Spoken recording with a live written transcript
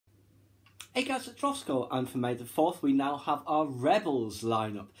Hey guys, it's Roscoe, and for May the 4th we now have our Rebels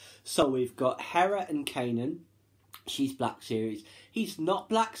lineup. So we've got Hera and Kanan. She's Black Series. He's not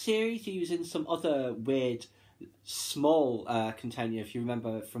Black Series, he was in some other weird small container, if you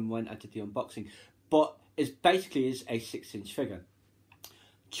remember from when I did the unboxing. But it basically is a 6-inch figure.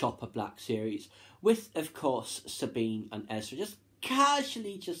 Chopper Black Series, with of course Sabine and Ezra just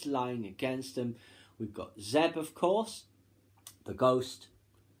casually just lying against him. We've got Zeb, of course, the Ghost,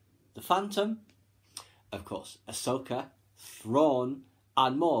 the Phantom, of course, Ahsoka, Thrawn,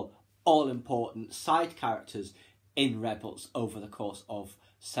 and more. All important side characters in Rebels over the course of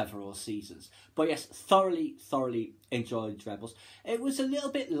several seasons. But yes, thoroughly enjoyed Rebels. It was a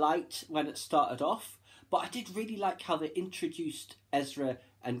little bit light when it started off, but I did really like how they introduced Ezra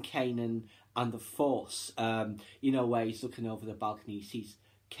and Kanan and the Force. You know, where he's looking over the balcony, he sees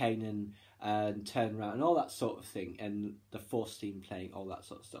Kanan and turn around and all that sort of thing, and the Force theme playing, all that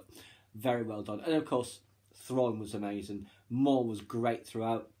sort of stuff. Very well done. And of course, Thrawn was amazing. Maul was great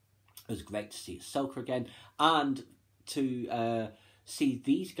throughout. It was great to see Ahsoka again, and to see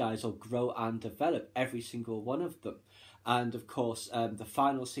these guys all grow and develop, every single one of them. And of course, the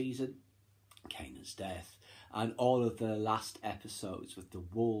final season, Kanan's death, and all of the last episodes with the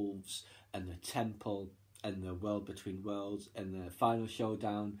wolves and the temple and the world between worlds and the final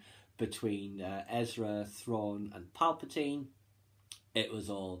showdown between Ezra, Thrawn and Palpatine. It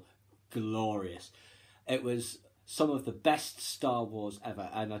was all glorious. It was some of the best Star Wars ever,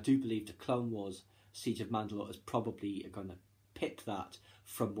 and I do believe the Clone Wars Siege of Mandalore is probably going to pip that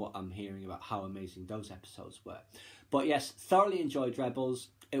from what I'm hearing about how amazing those episodes were. But yes, thoroughly enjoyed Rebels.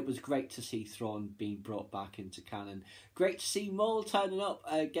 It was great to see Thrawn being brought back into canon. Great to see Maul turning up,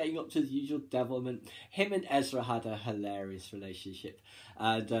 getting up to the usual devilment. Him and Ezra had a hilarious relationship.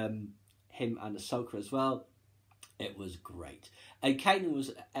 And him and Ahsoka as well. It was great. And Kanan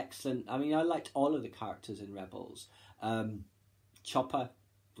was excellent. I mean, I liked all of the characters in Rebels. Chopper,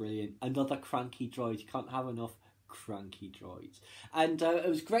 brilliant. Another cranky droid. You can't have enough cranky droids. And it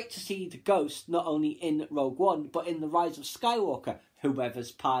was great to see the Ghost not only in Rogue One but in The Rise of Skywalker.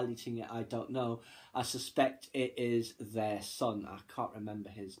 Whoever's piloting it, I don't know. I suspect it is their son. I can't remember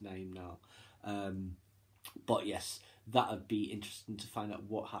his name now. But yes, that would be interesting to find out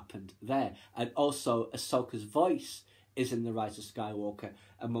what happened there. And also Ahsoka's voice is in The Rise of Skywalker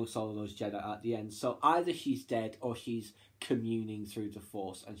amongst all of those Jedi at the end. So either she's dead or she's communing through the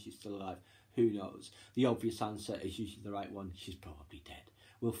Force and she's still alive. Who knows? The obvious answer is usually the right one. She's probably dead.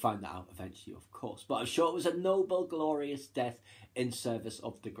 We'll find that out eventually, of course. But I'm sure it was a noble, glorious death in service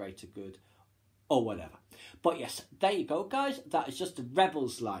of the greater good, or whatever. But yes, there you go, guys. That is just the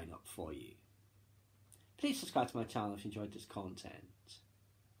Rebels lineup for you. Please subscribe to my channel if you enjoyed this content.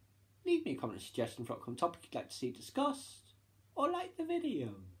 Leave me a comment or suggestion for upcoming topic you'd like to see discussed, or like the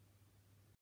video.